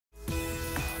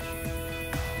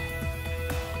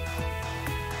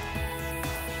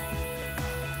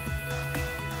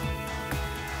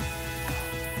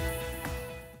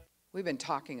we've been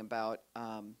talking about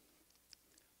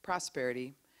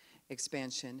prosperity,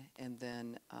 expansion, and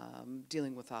then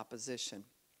dealing with opposition.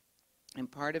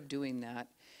 And part of doing that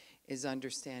is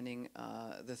understanding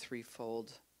the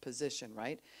threefold position,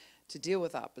 right? To deal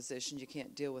with opposition, you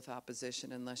can't deal with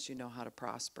opposition unless you know how to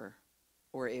prosper,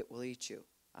 or it will eat you.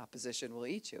 Opposition will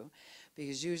eat you,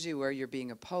 because usually where you're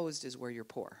being opposed is where you're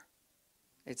poor.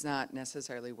 It's not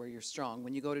necessarily where you're strong.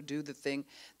 When you go to do the thing,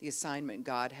 the assignment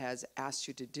God has asked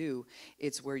you to do,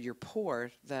 it's where you're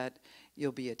poor that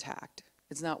you'll be attacked.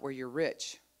 It's not where you're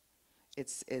rich.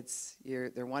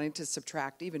 They're wanting to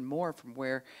subtract even more from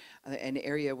where an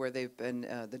area where they've been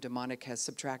the demonic has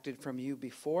subtracted from you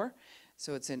before.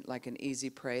 So it's like an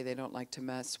easy prey. They don't like to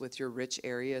mess with your rich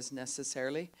areas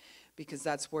necessarily, because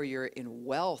that's where you're in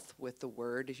wealth with the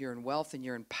word. You're in wealth and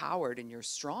you're empowered and you're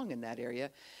strong in that area.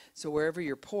 So wherever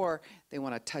you're poor, they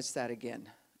want to touch that again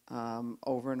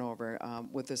over and over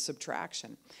with a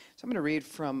subtraction. So I'm going to read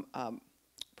from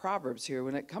Proverbs here.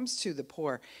 When it comes to the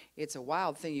poor, it's a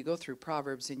wild thing. You go through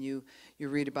Proverbs and you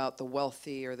read about the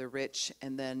wealthy or the rich,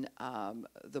 and then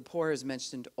the poor is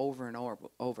mentioned over and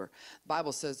over. The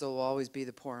Bible says there will always be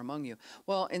the poor among you.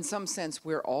 Well, in some sense,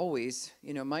 we're always,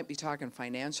 might be talking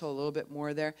financial a little bit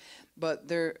more there, but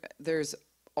there's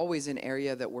always an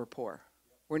area that we're poor.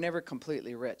 We're never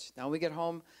completely rich. Now we get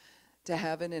home to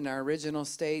heaven in our original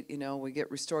state, we get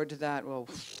restored to that, well,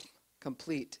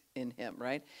 complete in him,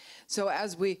 right? So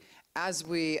as we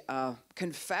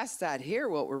confess that here,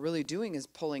 what we're really doing is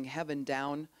pulling heaven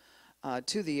down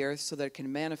to the earth so that it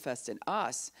can manifest in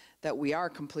us that we are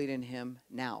complete in him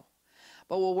now.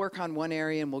 But we'll work on one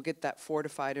area and we'll get that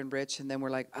fortified and rich, and then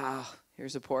we're like,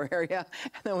 here's a poor area.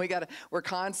 And then we're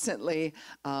constantly,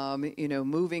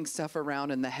 moving stuff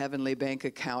around in the heavenly bank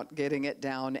account, getting it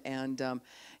down, and,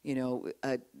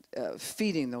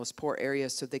 feeding those poor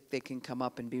areas so that they can come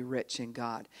up and be rich in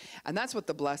God. And that's what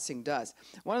the blessing does.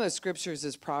 One of the scriptures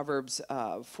is Proverbs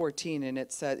 14, and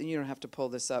it says, and you don't have to pull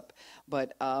this up,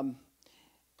 but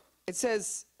it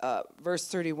says, verse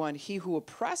 31, he who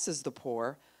oppresses the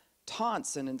poor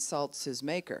taunts and insults his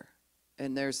maker.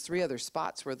 And there's 3 other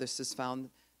spots where this is found.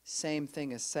 Same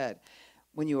thing is said.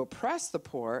 When you oppress the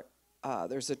poor,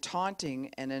 there's a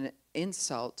taunting and an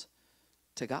insult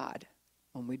to God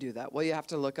when we do that. Well, you have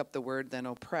to look up the word then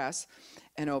oppress.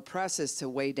 And oppress is to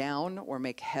weigh down or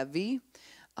make heavy,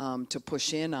 to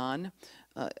push in on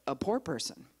a poor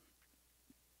person.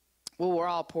 Well, we're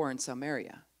all poor in some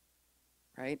area,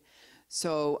 right?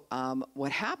 So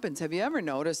what happens, have you ever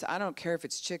noticed, I don't care if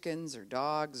it's chickens or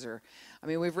dogs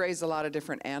we've raised a lot of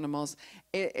different animals.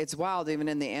 It's wild, even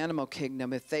in the animal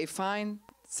kingdom. If they find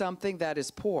something that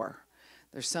is poor,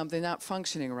 there's something not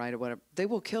functioning right or whatever, they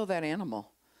will kill that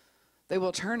animal. They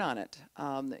will turn on it.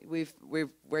 We've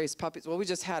raised puppies. Well, we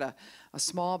just had a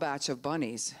small batch of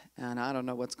bunnies, and I don't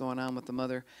know what's going on with the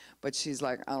mother, but she's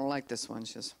like, I don't like this one.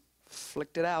 She just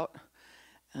flicked it out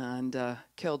and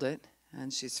killed it.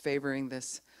 And she's favoring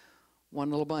this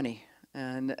one little bunny.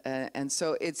 And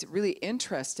so it's really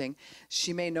interesting.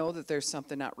 She may know that there's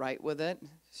something not right with it.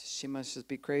 She must just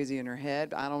be crazy in her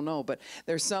head. I don't know. But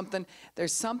there's something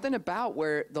about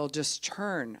where they'll just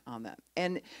turn on that.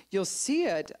 And you'll see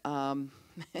it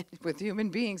with human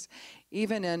beings,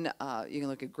 even in, you can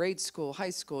look at grade school, high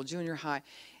school, junior high.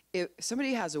 If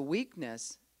somebody has a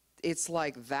weakness, it's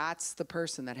like that's the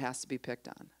person that has to be picked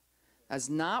on. That's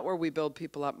not where we build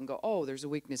people up and go, oh, there's a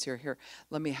weakness here,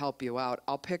 let me help you out.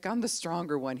 I'll pick on the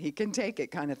stronger one. He can take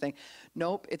it kind of thing.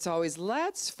 Nope, it's always,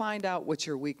 let's find out what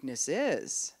your weakness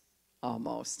is,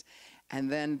 almost. And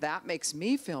then that makes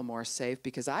me feel more safe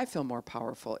because I feel more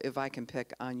powerful if I can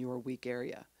pick on your weak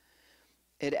area.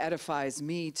 It edifies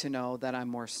me to know that I'm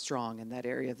more strong in that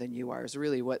area than you are, is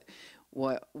really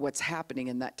what's happening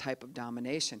in that type of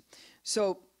domination.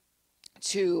 So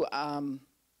to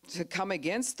come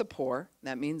against the poor,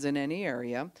 that means in any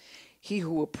area, he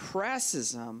who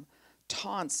oppresses them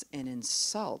taunts and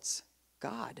insults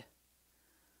God.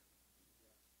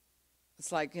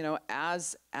 It's like,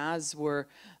 as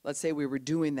let's say we were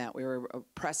doing that, we were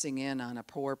pressing in on a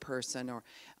poor person, or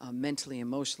mentally,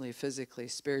 emotionally, physically,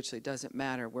 spiritually, doesn't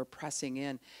matter. We're pressing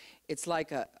in. It's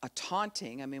like a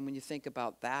taunting. When you think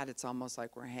about that, it's almost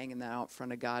like we're hanging that out in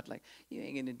front of God, like, you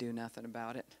ain't going to do nothing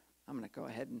about it. I'm going to go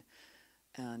ahead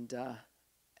and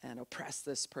oppress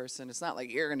this person. It's not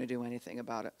like you're going to do anything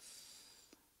about it.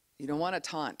 You don't want to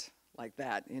taunt like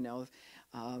that,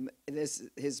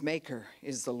 his maker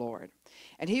is the Lord.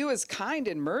 And he who is kind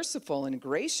and merciful and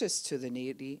gracious to the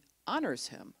needy honors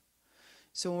him.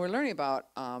 So when we're learning about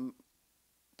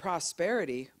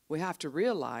prosperity, we have to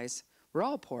realize we're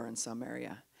all poor in some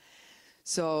area.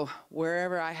 So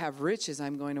wherever I have riches,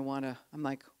 I'm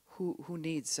like, who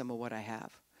needs some of what I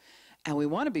have. And we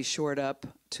want to be shored up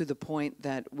to the point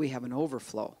that we have an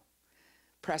overflow.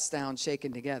 Pressed down,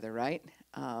 shaken together, right?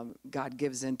 God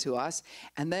gives into us.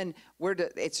 And then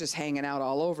it's just hanging out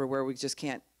all over where we just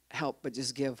can't help but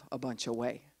just give a bunch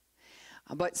away.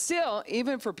 But still,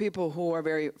 even for people who are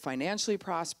very financially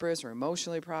prosperous or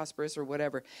emotionally prosperous or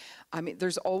whatever, I mean,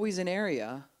 there's always an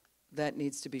area that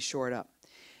needs to be shored up.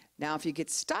 Now, if you get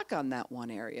stuck on that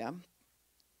one area,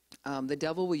 the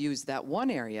devil will use that one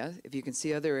area. If you can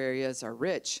see other areas are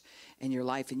rich in your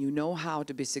life and you know how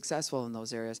to be successful in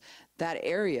those areas, that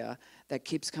area that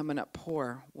keeps coming up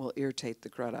poor will irritate the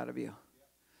crud out of you.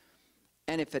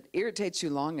 And if it irritates you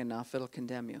long enough, it'll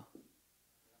condemn you.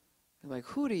 You're like,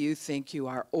 who do you think you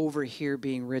are over here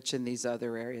being rich in these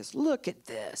other areas? Look at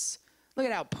this. Look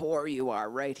at how poor you are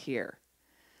right here.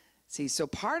 See, so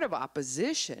part of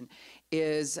opposition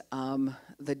is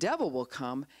the devil will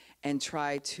come and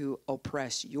try to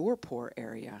oppress your poor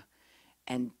area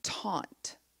and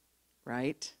taunt,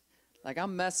 right? Like,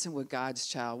 I'm messing with God's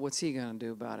child. What's he going to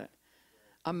do about it?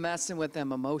 I'm messing with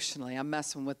them emotionally. I'm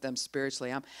messing with them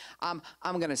spiritually. I'm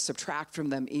going to subtract from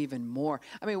them even more.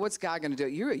 I mean, what's God going to do?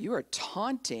 You are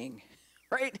taunting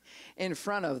right in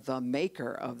front of the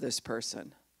maker of this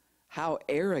person. How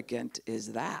arrogant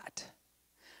is that?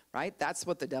 Right? That's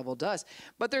what the devil does.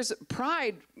 But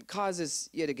pride causes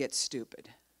you to get stupid,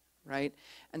 right?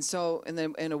 And so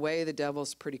in a way, the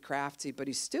devil's pretty crafty, but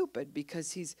he's stupid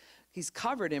because he's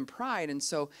covered in pride. And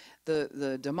so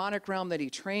the demonic realm that he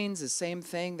trains, the same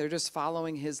thing. They're just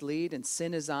following his lead, and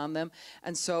sin is on them.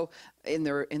 And so in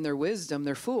their wisdom,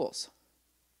 they're fools.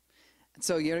 And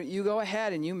so you go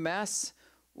ahead and you mess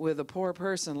with a poor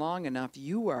person long enough,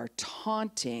 you are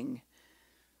taunting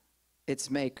its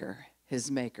maker, his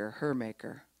maker, her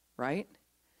maker, right?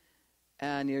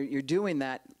 And you're doing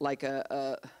that like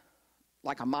a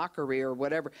mockery or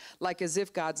whatever, like as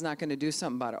if God's not going to do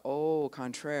something about it. Au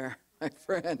contraire, my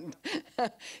friend.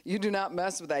 You do not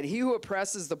mess with that. He who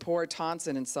oppresses the poor taunts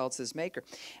and insults his maker.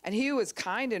 And he who is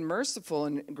kind and merciful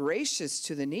and gracious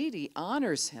to the needy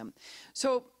honors him.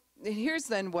 So here's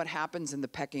then what happens in the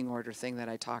pecking order thing that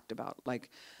I talked about. Like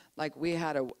we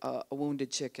had a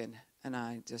wounded chicken, and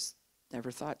I just never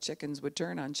thought chickens would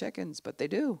turn on chickens, but they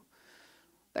do.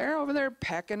 They're over there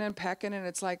pecking, and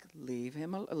it's like, leave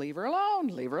her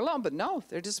alone. But no,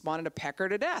 they just wanted to peck her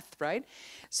to death, right?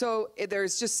 So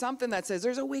there's just something that says,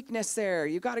 there's a weakness there.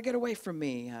 You got to get away from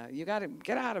me. You got to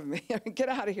get out of me. Get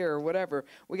out of here or whatever.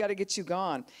 We got to get you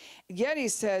gone. Yet he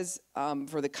says,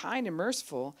 for the kind and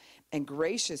merciful and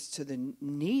gracious to the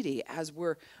needy, as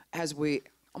we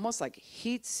almost like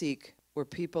heat seek where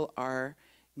people are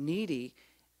needy,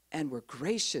 and we're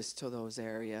gracious to those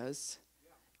areas,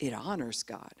 it honors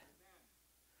God,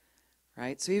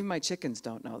 right? So even my chickens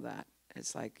don't know that.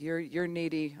 It's like, you're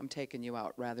needy, I'm taking you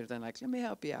out, rather than like, let me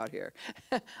help you out here.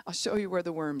 I'll show you where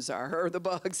the worms are or the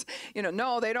bugs.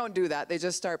 No, they don't do that. They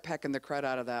just start pecking the crud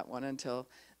out of that one until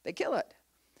they kill it.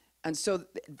 And so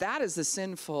that is the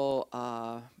sinful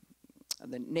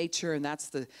the nature, and that's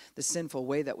the sinful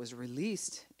way that was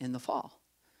released in the fall,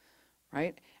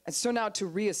 right? And so now to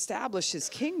reestablish his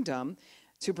kingdom,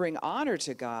 to bring honor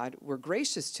to God, we're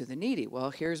gracious to the needy. Well,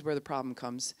 here's where the problem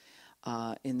comes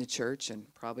in the church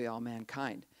and probably all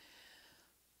mankind.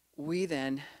 We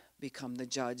then become the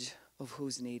judge of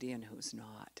who's needy and who's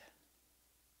not,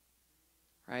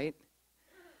 right?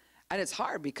 And it's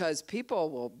hard because people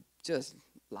will just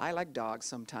lie like dogs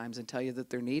sometimes and tell you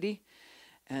that they're needy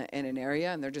in an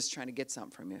area, and they're just trying to get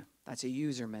something from you. That's a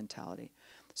user mentality.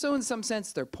 So in some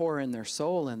sense, they're poor in their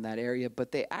soul in that area,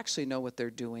 but they actually know what they're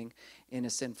doing in a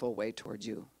sinful way towards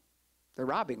you. They're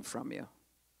robbing from you,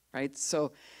 right?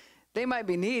 So they might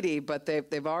be needy, but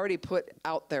they've already put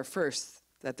out there first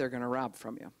that they're going to rob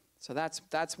from you. So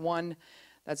that's one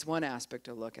aspect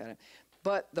to look at it.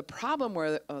 But the problem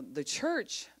where the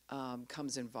church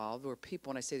comes involved, or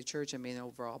people, when I say the church, I mean the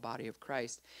overall body of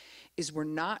Christ, is we're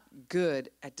not good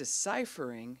at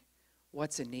deciphering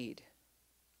what's a need.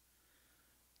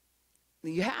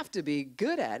 You have to be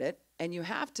good at it, and you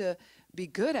have to be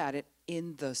good at it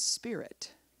in the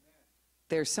Spirit.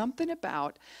 There's something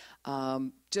about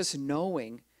just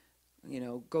knowing,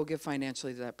 go give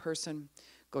financially to that person,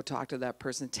 go talk to that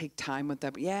person, take time with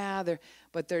them. Yeah,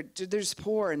 they're just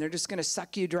poor, and they're just going to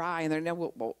suck you dry, and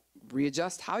well,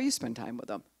 readjust how you spend time with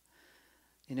them.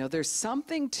 There's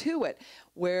something to it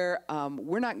where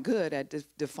we're not good at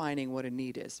defining what a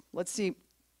need is. Let's see.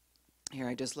 Here,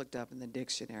 I just looked up in the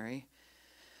dictionary.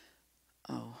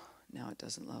 Oh, now it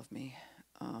doesn't love me.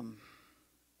 I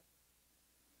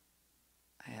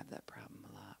have that problem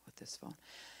a lot with this phone.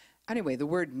 Anyway, the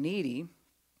word needy, of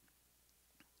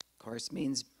course,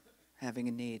 means having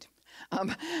a need.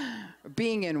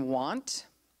 Being in want,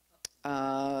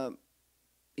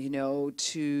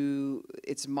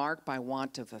 it's marked by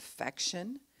want of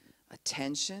affection,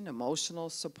 attention, emotional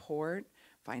support,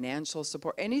 financial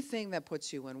support, anything that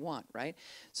puts you in want, right?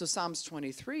 So Psalms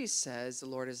 23 says, the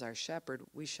Lord is our shepherd,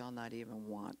 we shall not even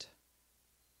want.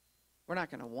 We're not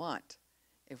going to want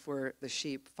if we're the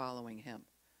sheep following him,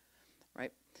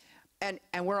 right? And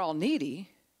we're all needy,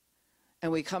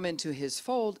 and we come into his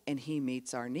fold, and he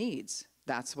meets our needs.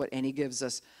 And he gives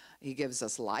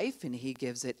us life, and he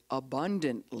gives it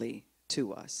abundantly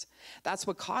to us. That's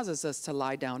what causes us to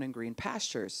lie down in green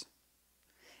pastures.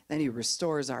 Then he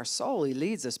restores our soul. He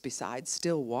leads us beside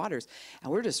still waters.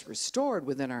 And we're just restored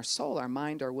within our soul. Our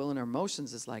mind, our will, and our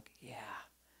emotions is like, yeah,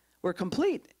 we're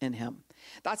complete in him.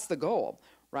 That's the goal,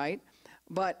 right?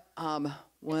 But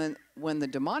when the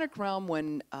demonic realm,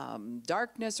 when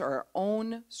darkness or our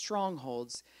own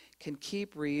strongholds can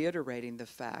keep reiterating the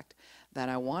fact that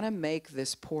I want to make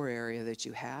this poor area that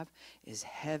you have as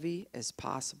heavy as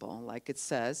possible. Like it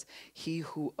says, he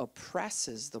who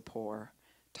oppresses the poor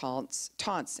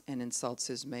taunts and insults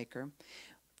his maker.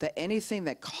 That anything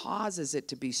that causes it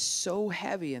to be so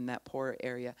heavy in that poor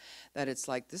area that it's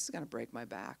like, this is going to break my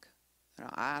back.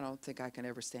 I don't think I can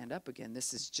ever stand up again.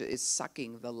 This is it's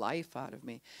sucking the life out of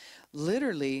me.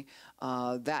 Literally,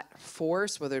 that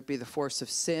force, whether it be the force of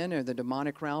sin or the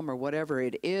demonic realm or whatever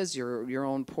it is, your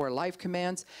own poor life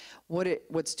commands,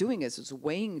 what's doing is it's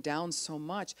weighing down so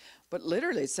much. But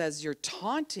literally, it says you're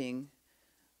taunting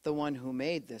the one who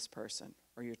made this person,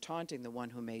 or you're taunting the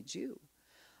one who made you.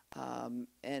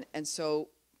 And so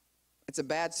it's a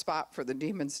bad spot for the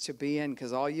demons to be in,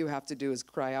 because all you have to do is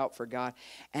cry out for God,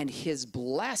 and his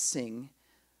blessing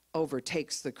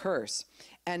overtakes the curse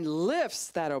and lifts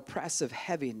that oppressive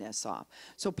heaviness off.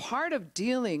 So part of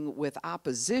dealing with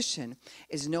opposition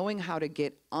is knowing how to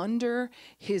get under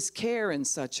his care in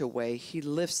such a way he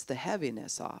lifts the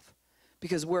heaviness off.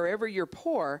 Because wherever you're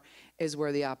poor is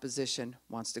where the opposition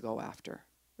wants to go after.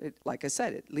 Like I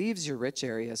said, it leaves your rich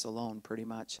areas alone pretty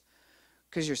much.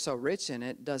 Because you're so rich in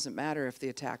it, doesn't matter if the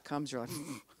attack comes, you're like,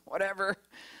 whatever.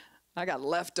 I got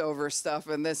leftover stuff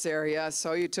in this area,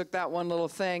 so you took that one little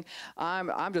thing.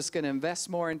 I'm just going to invest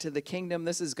more into the kingdom.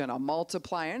 This is going to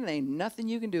multiply, and there ain't nothing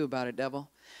you can do about it,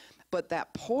 devil. But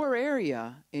that poor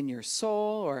area in your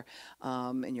soul or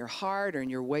in your heart or in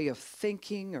your way of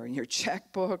thinking or in your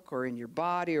checkbook or in your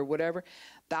body or whatever,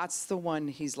 that's the one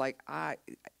he's like, I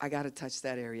got to touch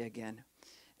that area again.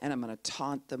 And I'm going to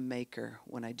taunt the maker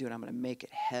when I do it. I'm going to make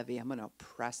it heavy. I'm going to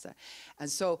oppress that. And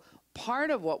so part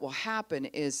of what will happen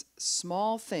is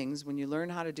small things. When you learn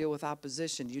how to deal with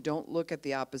opposition, you don't look at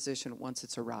the opposition once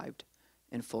it's arrived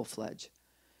in full-fledged.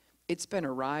 It's been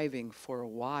arriving for a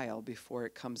while before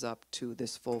it comes up to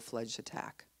this full-fledged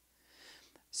attack.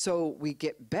 So we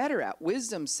get better at.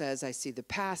 Wisdom says, I see the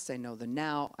past, I know the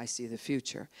now, I see the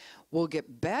future. We'll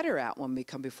get better at when we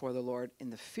come before the Lord in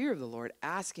the fear of the Lord,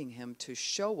 asking him to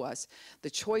show us the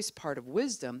choice part of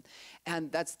wisdom.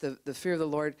 And that's the fear of the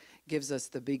Lord gives us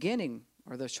the beginning,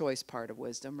 or the choice part of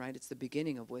wisdom, right? It's the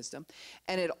beginning of wisdom.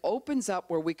 And it opens up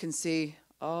where we can see,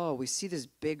 oh, we see this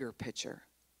bigger picture.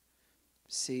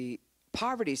 See,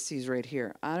 poverty sees right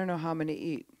here. I don't know how many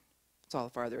eat. That's all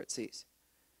the farther it sees.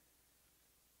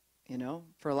 You know,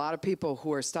 for a lot of people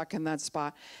who are stuck in that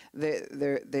spot,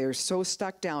 they're so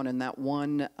stuck down in that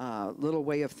one little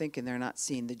way of thinking. They're not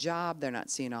seeing the job. They're not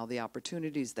seeing all the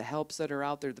opportunities, the helps that are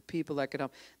out there, the people that could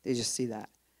help. They just see that.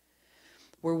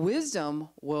 Where wisdom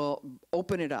will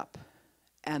open it up.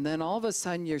 And then all of a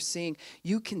sudden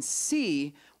you can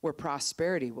see where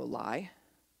prosperity will lie,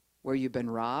 where you've been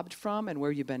robbed from and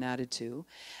where you've been added to.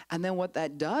 And then what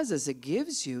that does is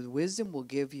wisdom will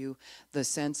give you the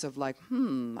sense of like,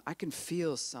 I can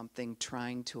feel something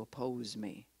trying to oppose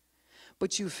me.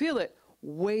 But you feel it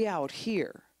way out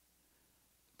here,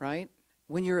 right?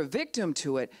 When you're a victim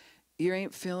to it, you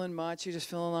ain't feeling much, you're just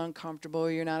feeling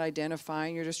uncomfortable, you're not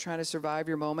identifying, you're just trying to survive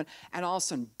your moment, and all of a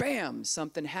sudden, bam,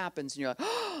 something happens, and you're like,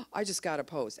 oh, I just got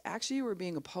opposed. Actually, you were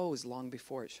being opposed long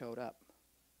before it showed up.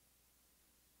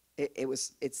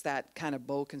 It's that kind of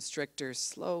boa constrictor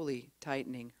slowly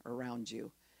tightening around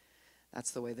you.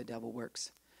 That's the way the devil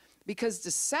works. Because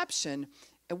deception,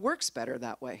 it works better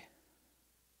that way.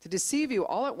 To deceive you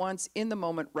all at once in the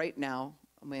moment right now,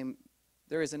 I mean,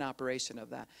 there is an operation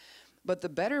of that. But the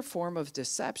better form of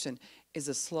deception is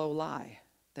a slow lie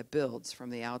that builds from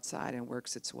the outside and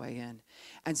works its way in.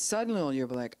 And suddenly you'll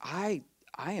be like, I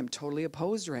am totally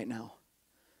opposed right now.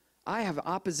 I have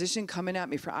opposition coming at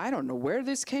me I don't know where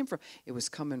this came from. It was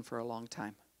coming for a long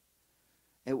time.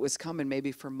 It was coming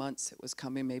maybe for months. It was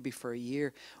coming maybe for a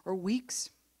year or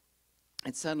weeks.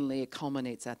 And suddenly it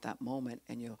culminates at that moment,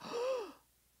 and you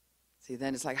see,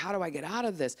 then it's like, how do I get out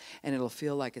of this? And it'll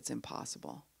feel like it's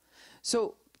impossible.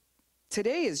 So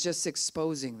today is just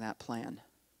exposing that plan.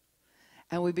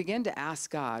 And we begin to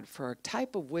ask God for a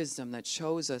type of wisdom that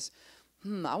shows us,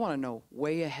 I want to know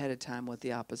way ahead of time what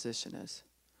the opposition is.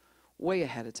 Way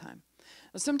ahead of time.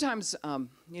 Sometimes,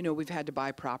 we've had to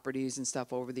buy properties and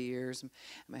stuff over the years.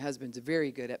 My husband's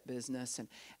very good at business,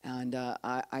 and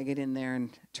I get in there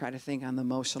and try to think on the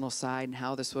emotional side and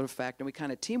how this would affect, and we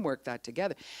kind of teamwork that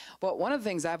together. But one of the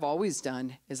things I've always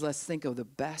done is let's think of the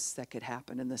best that could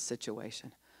happen in this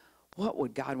situation. What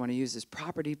would God want to use this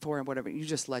property for, and whatever? You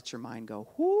just let your mind go,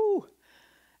 whoo,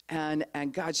 and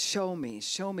God, show me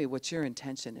what your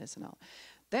intention is, and all.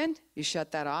 Then you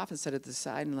shut that off and set it to the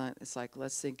side, and it's like,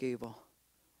 let's think evil.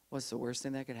 What's the worst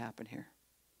thing that could happen here?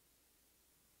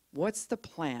 What's the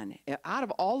plan? Out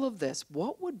of all of this,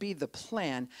 what would be the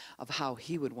plan of how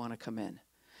he would want to come in?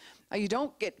 Now, you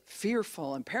don't get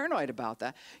fearful and paranoid about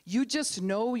that. You just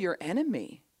know your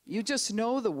enemy. You just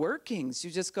know the workings.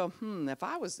 You just go, if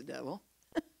I was the devil,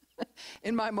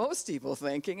 in my most evil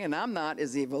thinking, and I'm not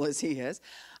as evil as he is,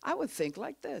 I would think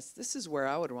like this. This is where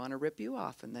I would want to rip you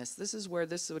off in this. This is where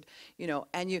this would,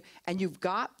 and you've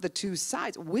got the two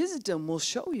sides. Wisdom will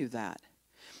show you that.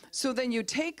 So then you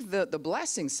take the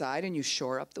blessing side and you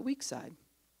shore up the weak side.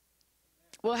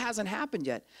 Well, it hasn't happened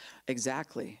yet.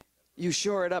 Exactly. You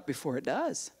shore it up before it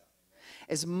does.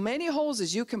 As many holes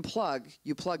as you can plug,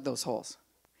 you plug those holes.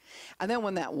 And then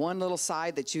when that one little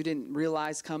side that you didn't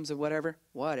realize comes or whatever,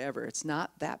 it's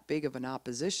not that big of an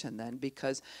opposition then,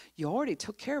 because you already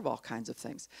took care of all kinds of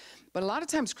things. But a lot of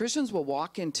times Christians will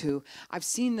walk into, I've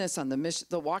seen this on the mission,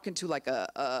 they'll walk into like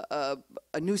a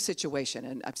new situation.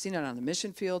 And I've seen it on the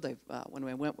mission field. When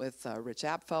we went with Rich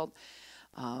Apfeld,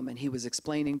 and he was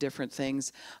explaining different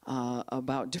things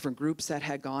about different groups that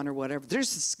had gone or whatever. They're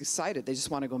just excited. They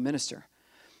just want to go minister.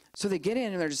 So they get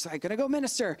in and they're just like, gonna go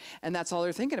minister. And that's all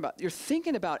they're thinking about. You're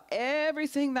thinking about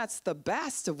everything that's the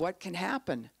best of what can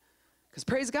happen. Because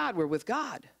praise God, we're with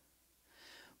God.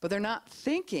 But they're not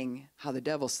thinking how the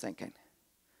devil's thinking.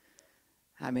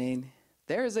 I mean,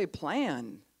 there is a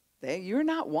plan. You're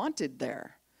not wanted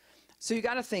there. So you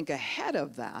got to think ahead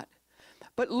of that.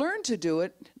 But learn to do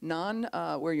it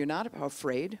where you're not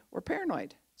afraid or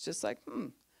paranoid. It's just like,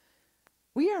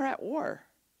 we are at war.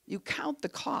 You count the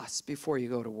costs before you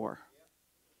go to war.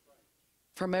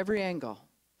 From every angle.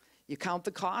 You count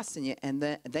the costs, and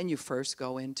then you first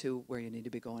go into where you need to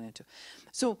be going into.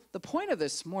 So the point of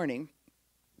this morning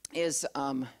is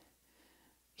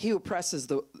he who oppresses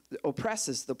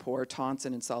the poor, taunts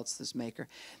and insults his maker,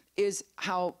 is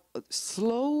how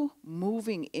slow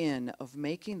moving in of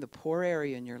making the poor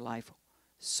area in your life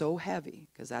so heavy,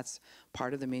 because that's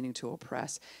part of the meaning to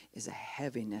oppress, is a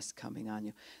heaviness coming on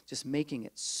you. Just making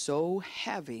it so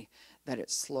heavy that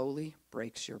it slowly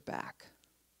breaks your back.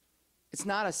 It's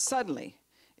not a suddenly.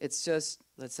 It's just,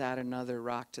 let's add another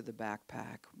rock to the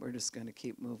backpack. We're just going to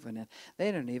keep moving it.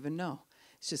 They don't even know.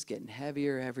 It's just getting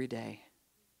heavier every day,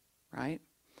 right?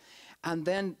 And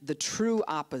then the true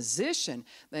opposition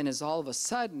then is all of a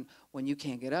sudden when you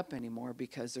can't get up anymore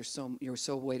because you're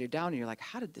so weighted down, and you're like,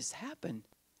 how did this happen?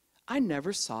 I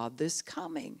never saw this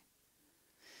coming.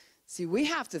 See, we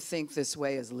have to think this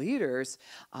way as leaders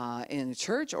in the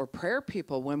church or prayer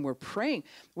people when we're praying.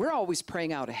 We're always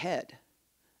praying out ahead.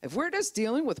 If we're just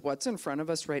dealing with what's in front of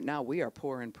us right now, we are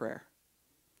poor in prayer.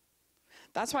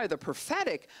 That's why the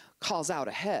prophetic calls out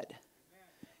ahead.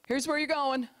 Here's where you're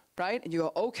going, right? And you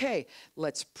go, okay,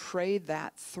 let's pray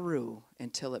that through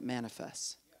until it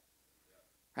manifests,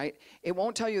 right? It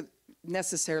won't tell you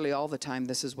necessarily all the time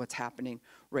this is what's happening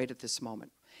right at this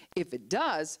moment. If it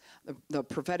does, the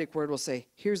prophetic word will say,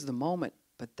 here's the moment,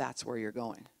 but that's where you're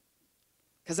going.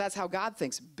 Because that's how God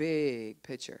thinks, big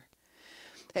picture.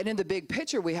 And in the big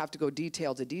picture, we have to go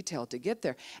detail to detail to get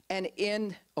there. And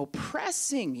in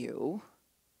oppressing you,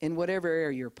 in whatever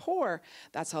area you're poor,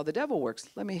 that's how the devil works.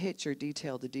 Let me hit your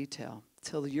detail to detail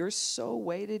till you're so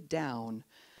weighted down,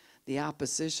 the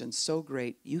opposition's so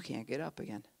great, you can't get up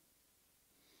again.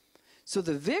 So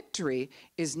the victory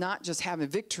is not just having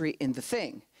victory in the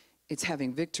thing. It's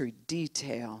having victory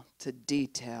detail to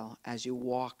detail as you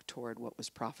walk toward what was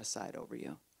prophesied over you.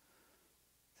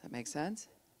 Does that make sense?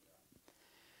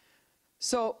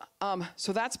 So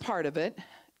that's part of it.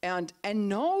 And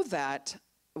know that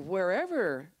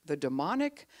wherever the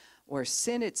demonic or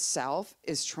sin itself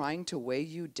is trying to weigh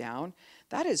you down,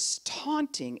 that is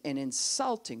taunting and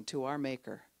insulting to our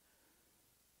Maker.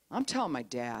 I'm telling my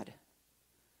dad.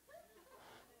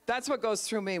 That's what goes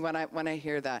through me when I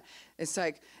hear that. It's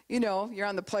like, you know, you're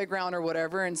on the playground or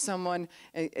whatever, and someone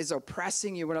is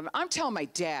oppressing you. Whatever. I'm telling my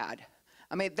dad.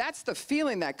 I mean, that's the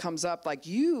feeling that comes up. Like,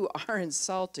 you are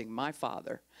insulting my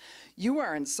father. You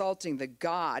are insulting the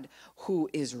God who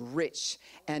is rich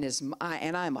and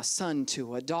I'm a son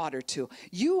to, a daughter to.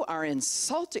 You are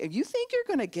insulting. You think you're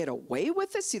going to get away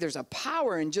with it? See, there's a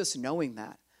power in just knowing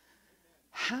that.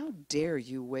 How dare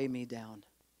you weigh me down?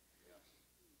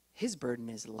 His burden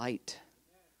is light.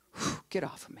 Whew, get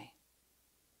off of me.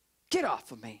 Get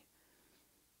off of me.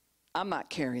 I'm not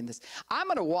carrying this. I'm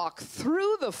going to walk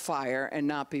through the fire and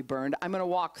not be burned. I'm going to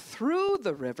walk through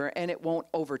the river and it won't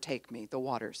overtake me, the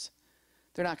waters.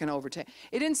 They're not going to overtake.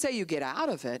 It didn't say you get out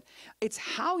of it. It's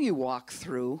how you walk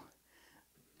through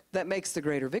that makes the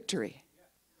greater victory.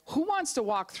 Who wants to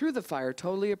walk through the fire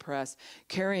totally oppressed,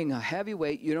 carrying a heavy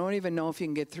weight? You don't even know if you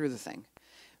can get through the thing.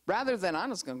 Rather than, I'm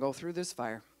just going to go through this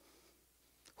fire.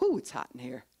 Whoo, it's hot in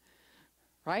here,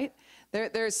 right?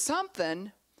 There's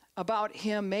something about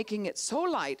him making it so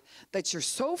light that you're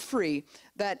so free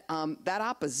that that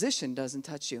opposition doesn't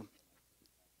touch you.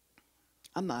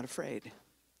 I'm not afraid.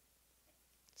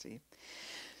 See?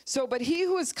 So, but he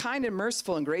who is kind and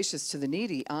merciful and gracious to the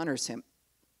needy honors him.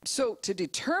 So to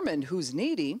determine who's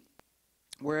needy,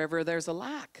 wherever there's a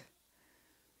lack.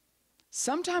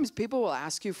 Sometimes people will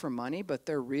ask you for money, but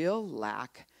their real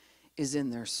lack is in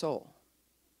their soul,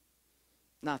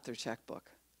 not their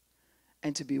checkbook.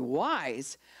 And to be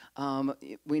wise,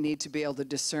 we need to be able to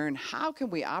discern how can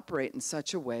we operate in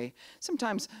such a way.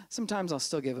 Sometimes I'll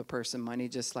still give a person money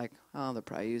just like, oh, they'll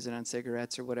probably use it on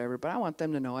cigarettes or whatever, but I want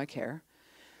them to know I care.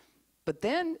 But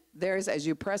then there's, as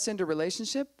you press into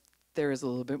relationship, there is a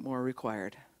little bit more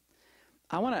required.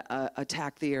 I want to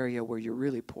attack the area where you're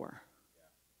really poor.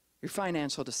 Your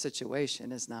financial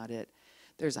situation is not it.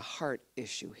 There's a heart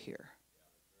issue here.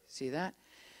 See that?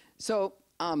 So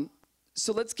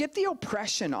let's get the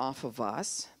oppression off of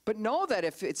us, but know that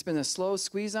if it's been a slow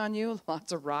squeeze on you,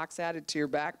 lots of rocks added to your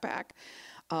backpack,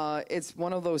 it's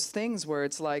one of those things where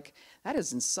it's like, that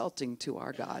is insulting to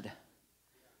our God.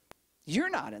 You're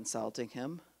not insulting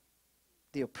him.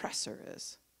 The oppressor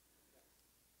is.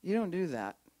 You don't do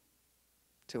that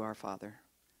to our Father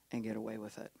and get away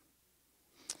with it.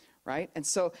 Right? And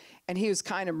so, and he who's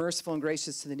kind and merciful and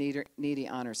gracious to the needy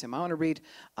honors him. I want to read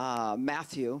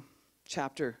Matthew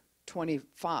chapter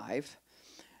 25.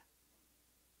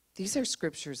 These are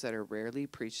scriptures that are rarely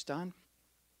preached on.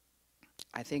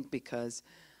 I think because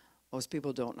most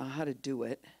people don't know how to do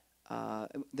it.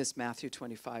 This Matthew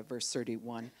 25 verse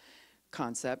 31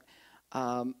 concept.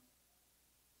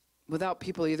 Without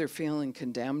people either feeling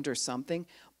condemned or something,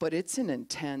 but it's an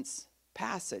intense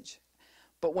passage.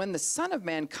 But when the Son of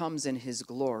Man comes in his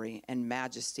glory and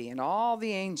majesty and all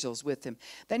the angels with him,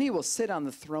 then he will sit on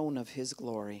the throne of his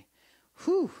glory.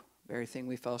 Whew, very thing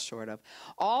we fell short of.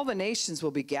 All the nations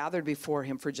will be gathered before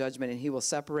him for judgment, and he will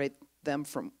separate them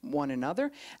from one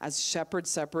another as shepherd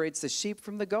separates the sheep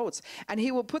from the goats. And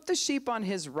he will put the sheep on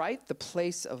his right, the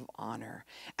place of honor,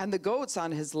 and the goats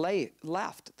on his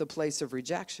left, the place of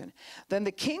rejection. Then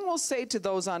the king will say to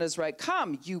those on his right,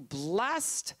 come, you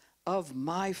blessed of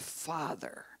my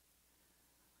Father.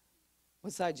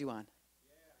 What side you on?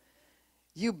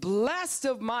 You blessed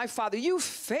of my Father, you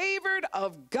favored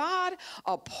of God,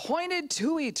 appointed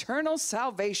to eternal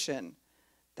salvation.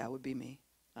 That would be me.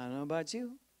 I don't know about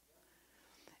you.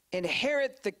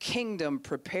 Inherit the kingdom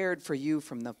prepared for you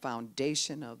from the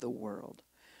foundation of the world.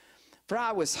 For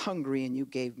I was hungry and you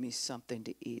gave me something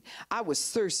to eat. I was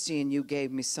thirsty and you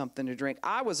gave me something to drink.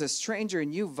 I was a stranger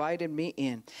and you invited me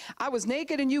in. I was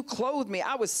naked and you clothed me.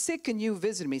 I was sick and you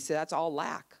visited me. See, that's all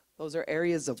lack. Those are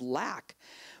areas of lack.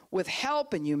 With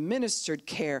help and you ministered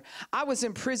care. I was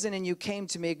in prison and you came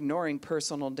to me ignoring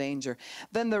personal danger.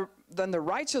 Then the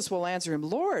righteous will answer him,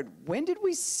 Lord, when did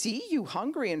we see you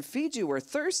hungry and feed you, or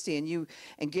thirsty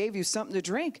and gave you something to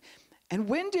drink? And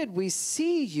when did we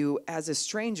see you as a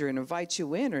stranger and invite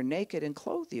you in, or naked and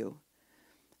clothe you?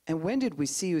 And when did we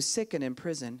see you sick and in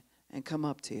prison and come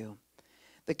up to you?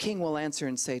 The king will answer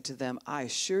and say to them, I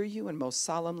assure you and most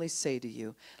solemnly say to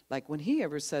you, like when he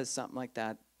ever says something like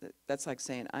that, that's like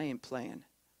saying, I ain't playing,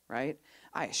 right?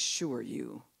 I assure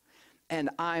you.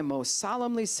 And I most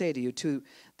solemnly say to you, to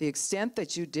the extent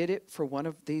that you did it for one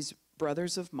of these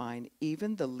brothers of mine,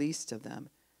 even the least of them,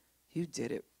 you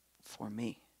did it for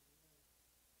me.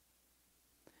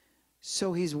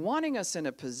 So he's wanting us in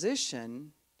a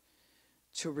position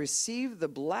to receive the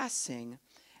blessing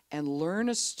and learn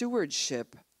a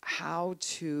stewardship, how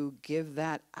to give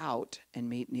that out and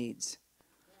meet needs.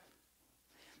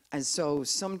 And so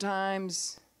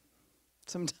sometimes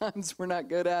Sometimes we're not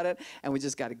good at it, and we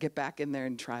just got to get back in there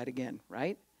and try it again,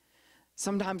 right?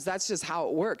 Sometimes that's just how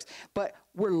it works. But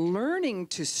we're learning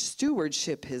to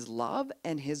stewardship his love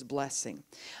and his blessing.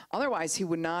 Otherwise, he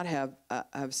would not have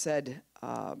said,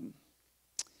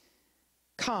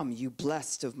 come, you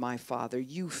blessed of my Father,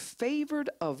 you favored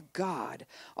of God,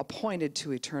 appointed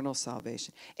to eternal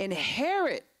salvation.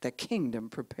 Inherit the kingdom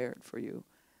prepared for you.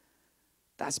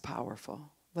 That's powerful.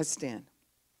 Let's stand.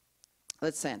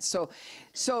 Let's stand.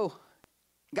 So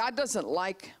God doesn't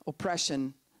like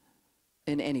oppression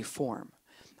in any form.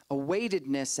 A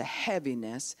weightedness, a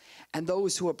heaviness, and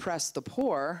those who oppress the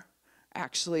poor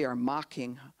actually are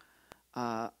mocking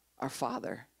our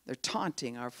Father. They're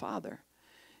taunting our Father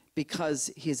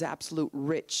because he is absolute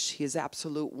rich. He is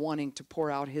absolute wanting to pour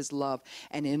out his love,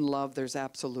 and in love there's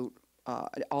absolute,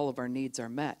 all of our needs are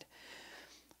met.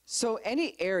 So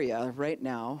any area right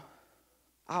now,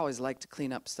 I always like to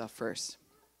clean up stuff first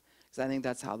because I think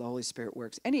that's how the Holy Spirit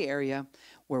works. Any area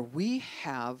where we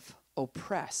have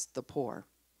oppressed the poor,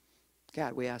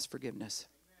 God, we ask forgiveness.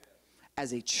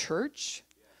 As a church,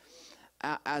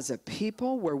 as a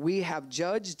people, where we have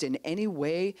judged in any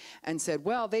way and said,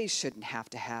 well, they shouldn't have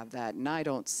to have that, and I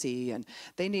don't see, and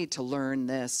they need to learn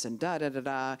this, and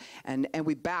da-da-da-da, and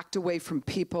we backed away from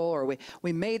people, or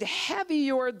we made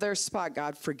heavier their spot.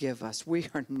 God, forgive us. We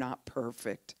are not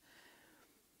perfect.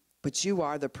 But you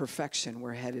are the perfection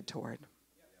we're headed toward.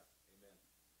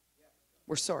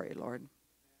 We're sorry, Lord.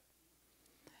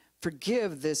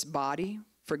 Forgive this body.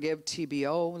 Forgive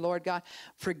TBO, Lord God.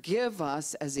 Forgive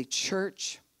us as a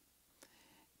church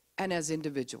and as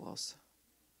individuals.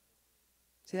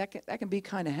 See, that can be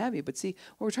kind of heavy, but see,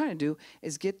 what we're trying to do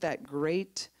is get that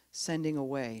great sending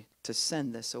away, to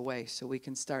send this away so we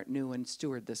can start new and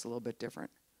steward this a little bit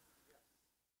different.